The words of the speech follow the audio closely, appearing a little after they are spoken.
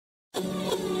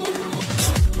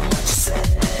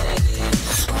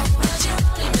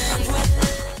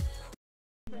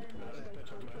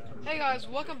guys,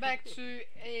 welcome back to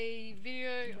a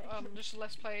video, just a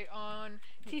let's play on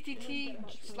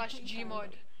TTT/Gmod.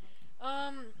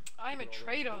 I'm a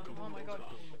trader, oh my god.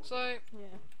 So,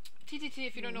 TTT,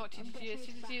 if you don't know what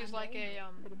TTT is like a,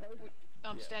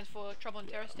 stands for Trouble in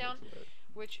Terrorist Town,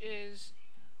 which is,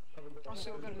 I'll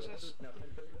see what gun is this,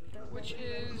 which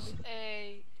is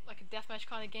like a deathmatch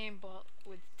kind of game, but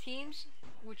with teams,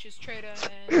 which is trader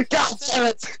and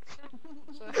innocent.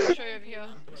 So if I show you over here,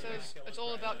 it says it's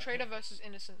all about trader versus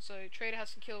innocent. So trader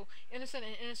has to kill innocent,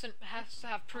 and innocent has to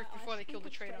have proof before they kill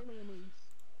the trader.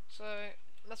 So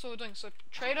that's what we're doing. So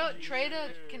trader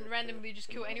can randomly just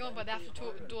kill anyone, but they have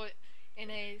to do it in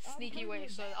a sneaky way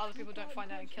so that other people don't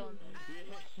find out and kill him.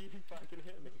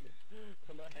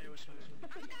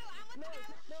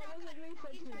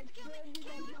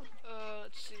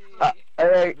 Let's see.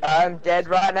 I'm dead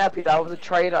right now because I was a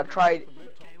trader. I tried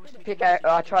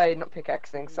not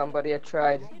pickaxing somebody. I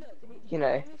tried, you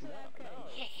know,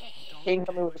 hitting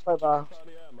something with a crowbar.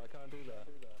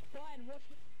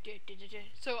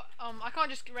 So I can't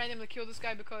just randomly kill this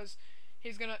guy because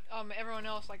he's gonna everyone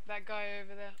else, like that guy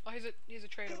over there. Oh, he's a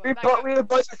trader. We were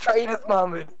both traders,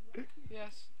 Mohammed.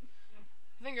 Yes.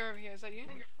 I think you're over here. Is that you?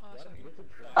 Oh, that's not you.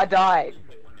 I died.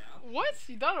 What?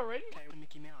 You died already?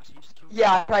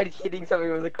 Yeah, I tried hitting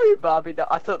something with a crowbar.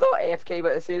 I thought they were AFK,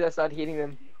 but as soon as I started hitting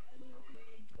them.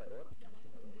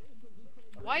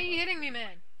 Why are you hitting me,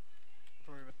 man?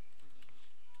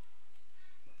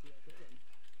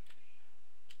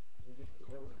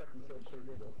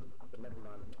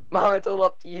 Mom, it's all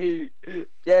up to you.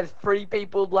 There's 3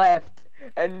 people left,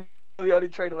 and the only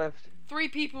trader left. 3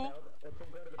 people?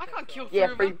 I can't kill 3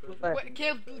 of them. People left. Wait,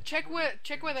 Caleb, check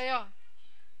where they are.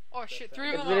 Oh shit,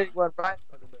 3 of them are. Right.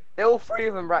 They're all 3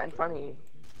 of them right in front of you.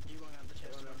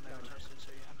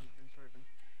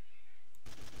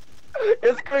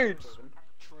 It's screwed.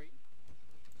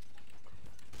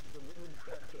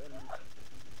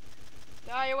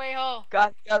 Die away, hole.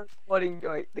 Guys, recording.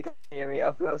 Wait, they can't hear me.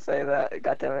 I forgot to say that.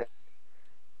 God damn it.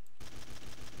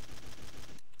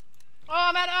 Oh,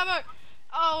 I'm out of ammo.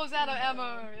 Oh, I was out of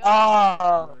ammo.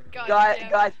 Oh, God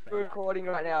guys, we're recording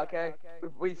right now. Okay,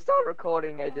 we started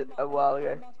recording a while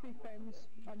ago.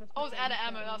 I was out of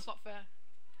ammo. That's not fair.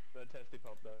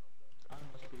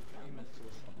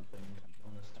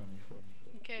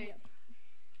 Okay.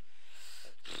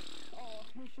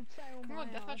 We should say all Come on,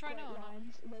 deathmatch right now.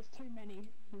 lines. There's too many.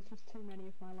 There's just too many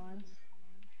of my lines.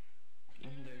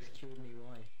 Windows killed me.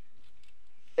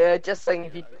 Why? Just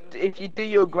saying, if you do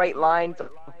your great lines of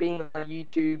being on a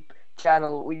YouTube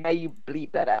channel, we may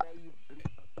bleep that out.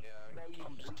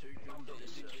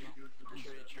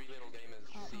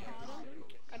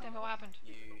 God damn it, what happened?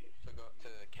 You forgot to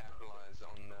capitalize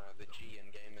on the G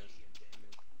in gamers.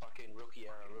 Fucking rookie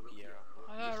error.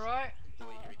 I know, right?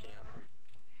 Delete your account.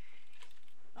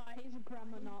 He's a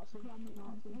grammar Nazi.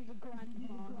 He's a grandma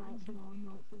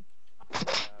Nazi.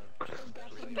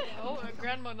 What the hell? A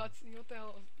grandma Nazi? What the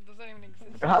hell? Does that even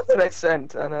exist? How does that make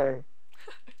sense? I know.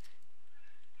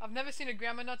 I've never seen a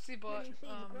grandma Nazi, but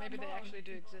maybe they actually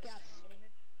do exist.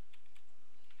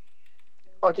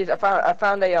 Oh jeez, I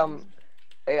found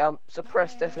a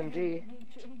suppressed SMG.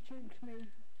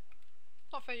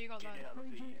 Not fair, you got that.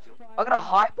 I got a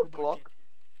hyper Glock.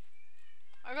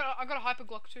 I got a hyper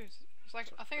Glock too. It's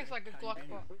like, I think it's like a Glock,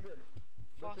 but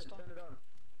faster.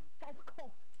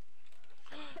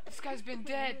 This guy's been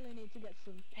dead.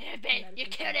 Yeah, You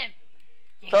killed him.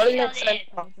 Sorry,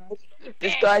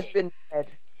 this guy's been dead.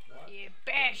 You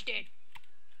bastard.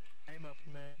 Aim up,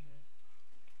 man.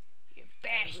 You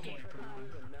bastard.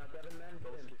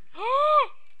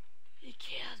 He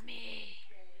killed me.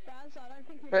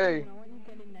 Who?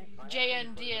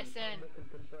 JNDSN.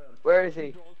 Where is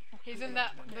he? He's in the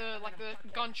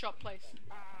gun shop place.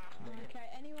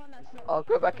 I'll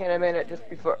go back in a minute just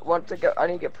before. I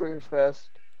need to get proved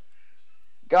first.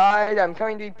 Guys, I'm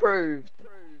coming to be proved.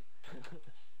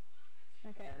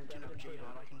 Okay.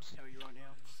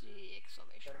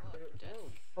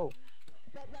 Oh.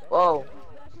 Whoa.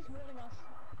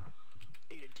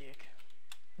 Eat a dick.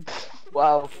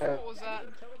 Wow. Okay. What was that?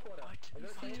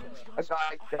 A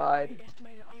guy died.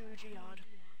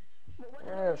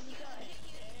 Yes.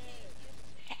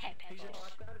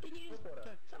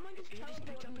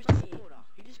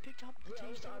 He just picked up the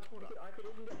team's teleporter.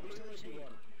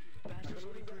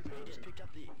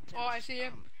 Oh, I see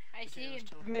him. I see him.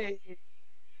 Me.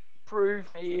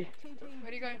 Prove me.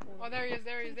 Where'd he go? Oh, there he is.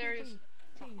 There he is.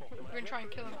 We're gonna try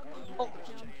and kill him. Oh.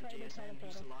 He's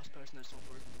the last person that's not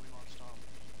broken. We might start.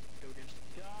 Go against him.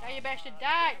 Now you bastard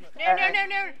die! No! God damn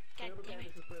it! God damn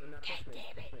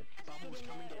it! Bubbles,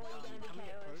 come and get Bubbles.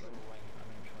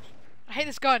 I hate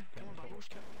this gun. Come on, Bubbles.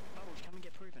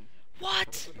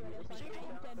 What? There's like 8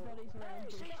 dead bodies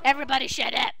around you. Everybody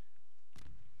shut up!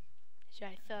 That's what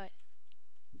I thought.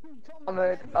 Tom,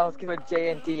 I was giving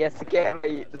JNDS again,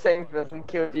 but the same person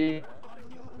killed you.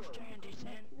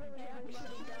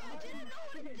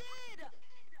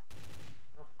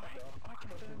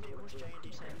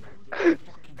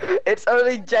 It's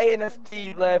only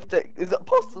JNST left that is it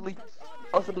possibly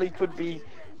could be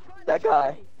that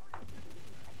guy.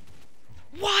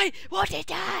 Why? What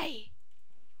did I?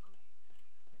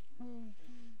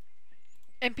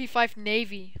 MP5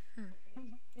 Navy.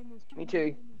 Me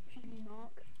too.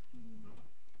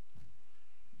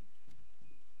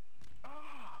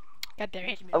 God damn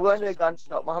it. I'm going to a gun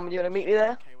shop. Mohammed, you want to meet me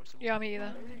there? Yeah, me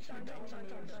either.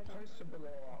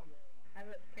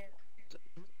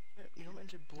 You're not meant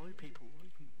to blow people.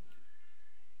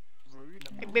 Rude.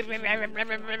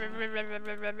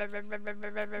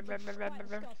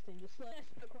 disgusting, just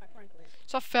quite frankly.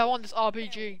 So I fell on this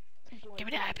RPG. Give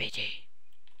me the RPG.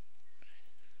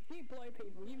 You blow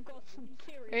people, you've got some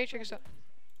serious. Hey, check this out.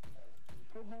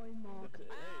 Oh, hi, Mark. It's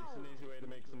an easy way to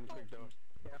make some quick dough.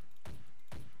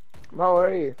 Mo, where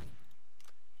are you?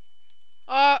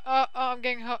 I'm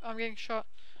getting shot. I'm getting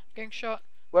shot.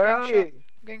 Where are you?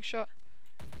 I'm getting shot.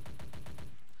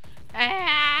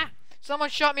 Ah! Someone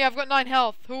shot me. I've got 9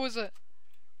 health. Who was it?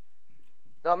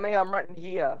 Not me, I'm right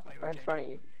here. Right in front of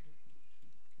you.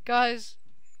 Guys.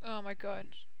 Oh my god.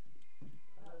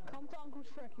 Come to Uncle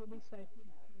Shrek, you'll be safe.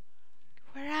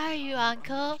 Where are you,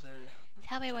 Uncle?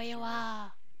 Tell me where you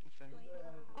are.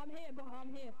 I'm here, but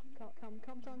I'm here. Come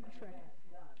to Uncle Shrek.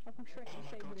 Uncle Shrek will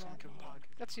save your life.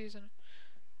 That's using it.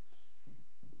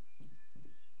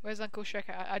 Where's Uncle Shrek?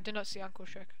 I do not see Uncle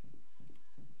Shrek.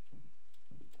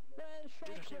 Where's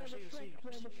Shrek? Where's Shrek?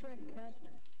 Where's Shrek, cat?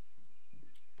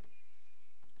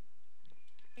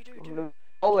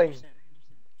 Bowling.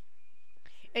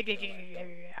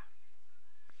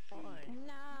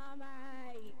 Nah,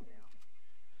 mate.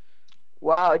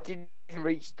 Wow, it didn't even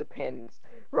reach the pins.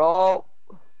 Roll.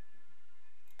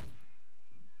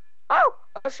 Oh,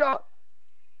 a shot.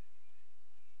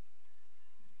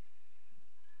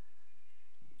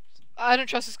 I don't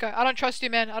trust this guy. I don't trust you,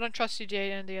 man. I don't trust you,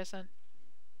 JNDSN.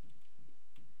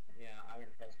 Yeah, I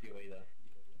don't trust you either.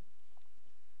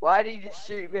 Why did you just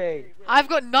shoot me? I've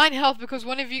got 9 health because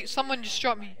someone just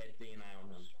shot me.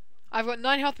 I've got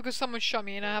 9 health because someone shot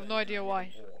me and I have no idea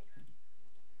why.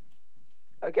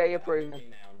 Okay, you're proven.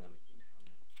 And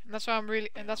that's why I'm really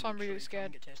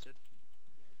scared.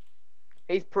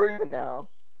 He's proven now.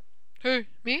 Who?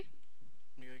 Me?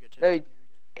 No,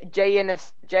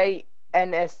 JNSDSN.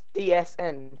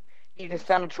 He just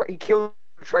found he killed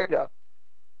a trader.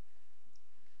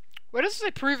 Where does it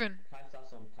say proven?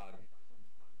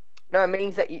 No, it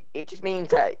means that it just means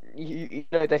that you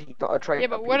know that he's not a trader. Yeah,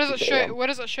 but where does it show? Where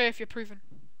does it show if you're proven?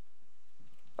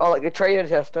 Oh, like the trader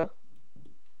tester.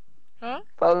 Huh?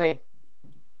 Follow me.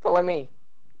 Follow me.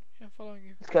 Yeah, I'm following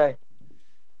you. Let's go.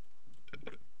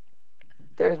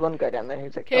 There's one guy down there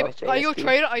who's like, Okay, oh, but are you a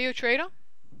trader? Are you a trader?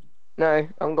 No,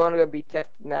 I'm gonna go be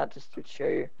tested now just to show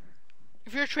you.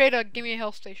 If you're a trader, give me a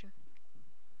health station.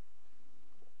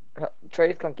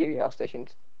 Traders can't give you health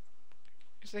stations.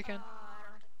 Yes, they can.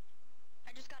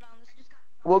 I just got on this.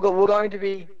 We're going to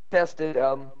be tested.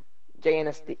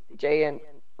 JN.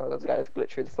 Oh, those guys glitch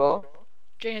through the floor.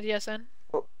 JNDSN.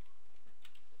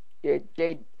 Yeah,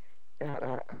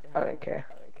 I don't care.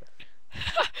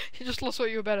 You just lost what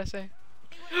you were about to say.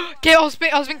 Okay, I was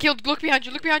being killed. Look behind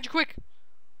you. Look behind you, quick.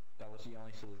 That was the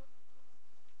only solution.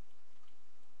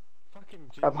 Fucking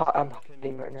I'm Jesus,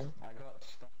 hiding right now. I got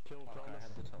stuck. Killed from I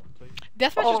had the top, please.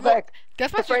 Deathmatch Oh, is more. back.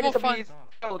 Deathmatch Afraid is more fun. somebody's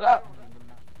killed up.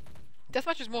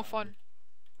 Deathmatch is more fun.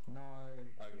 No.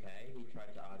 Okay, he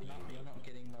tried to argue. You're not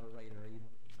getting moderator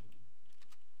either.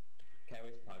 Okay,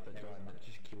 where's Pug? The guy that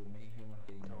just killed me, you're not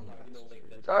getting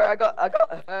moderator. Sorry, I got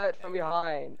hurt from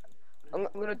behind. I'm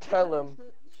gonna tell him.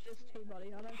 Just two,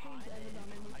 buddy. I don't think he's ever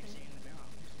done anything.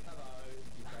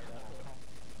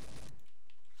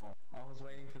 I was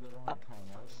waiting for the right time.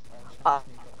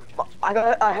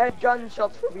 I heard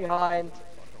gunshots from behind,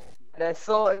 and I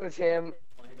saw it was him.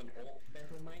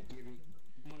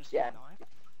 Yeah.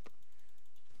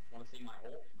 Wanna see my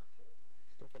ult?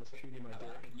 Shooting my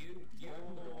dick. You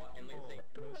hold the door and let's see.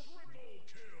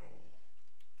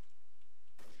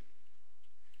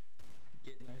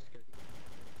 Get no scope.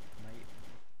 Mate.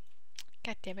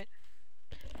 God damn it.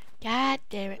 God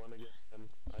damn it.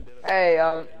 Hey,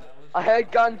 I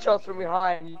heard gunshots from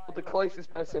behind. You're the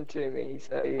closest person to me,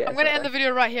 so yeah. I'm gonna end the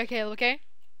video right here, Caleb. Okay?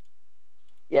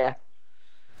 Yeah.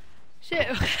 Shit.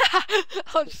 I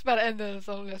was just about to end it as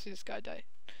long as this guy died.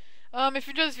 If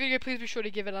you enjoyed this video, please be sure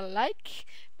to give it a like.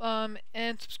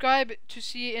 And subscribe to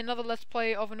see another Let's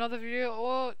Play of another video,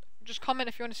 or just comment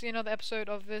if you want to see another episode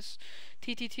of this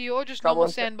TTT, or just normal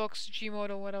sandbox Gmod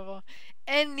or whatever.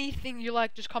 Anything you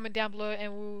like, just comment down below,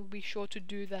 and we'll be sure to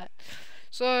do that.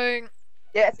 So.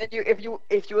 Yes, and if you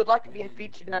would like to be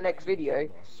featured in our next video,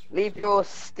 leave your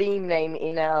Steam name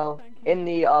in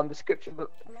the description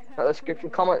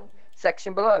comment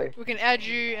section below. We can add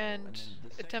you and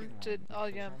attempt to. Oh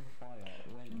yeah.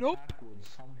 Nope.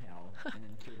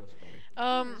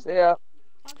 So yeah.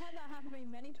 I've had that happen to me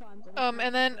many times.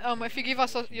 And then if you give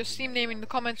us your Steam name in the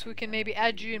comments, we can maybe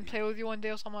add you and play with you one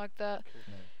day or something like that.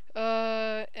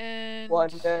 And One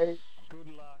day.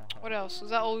 what else? Is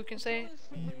that all we can say?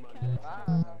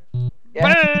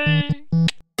 Yeah. Bye.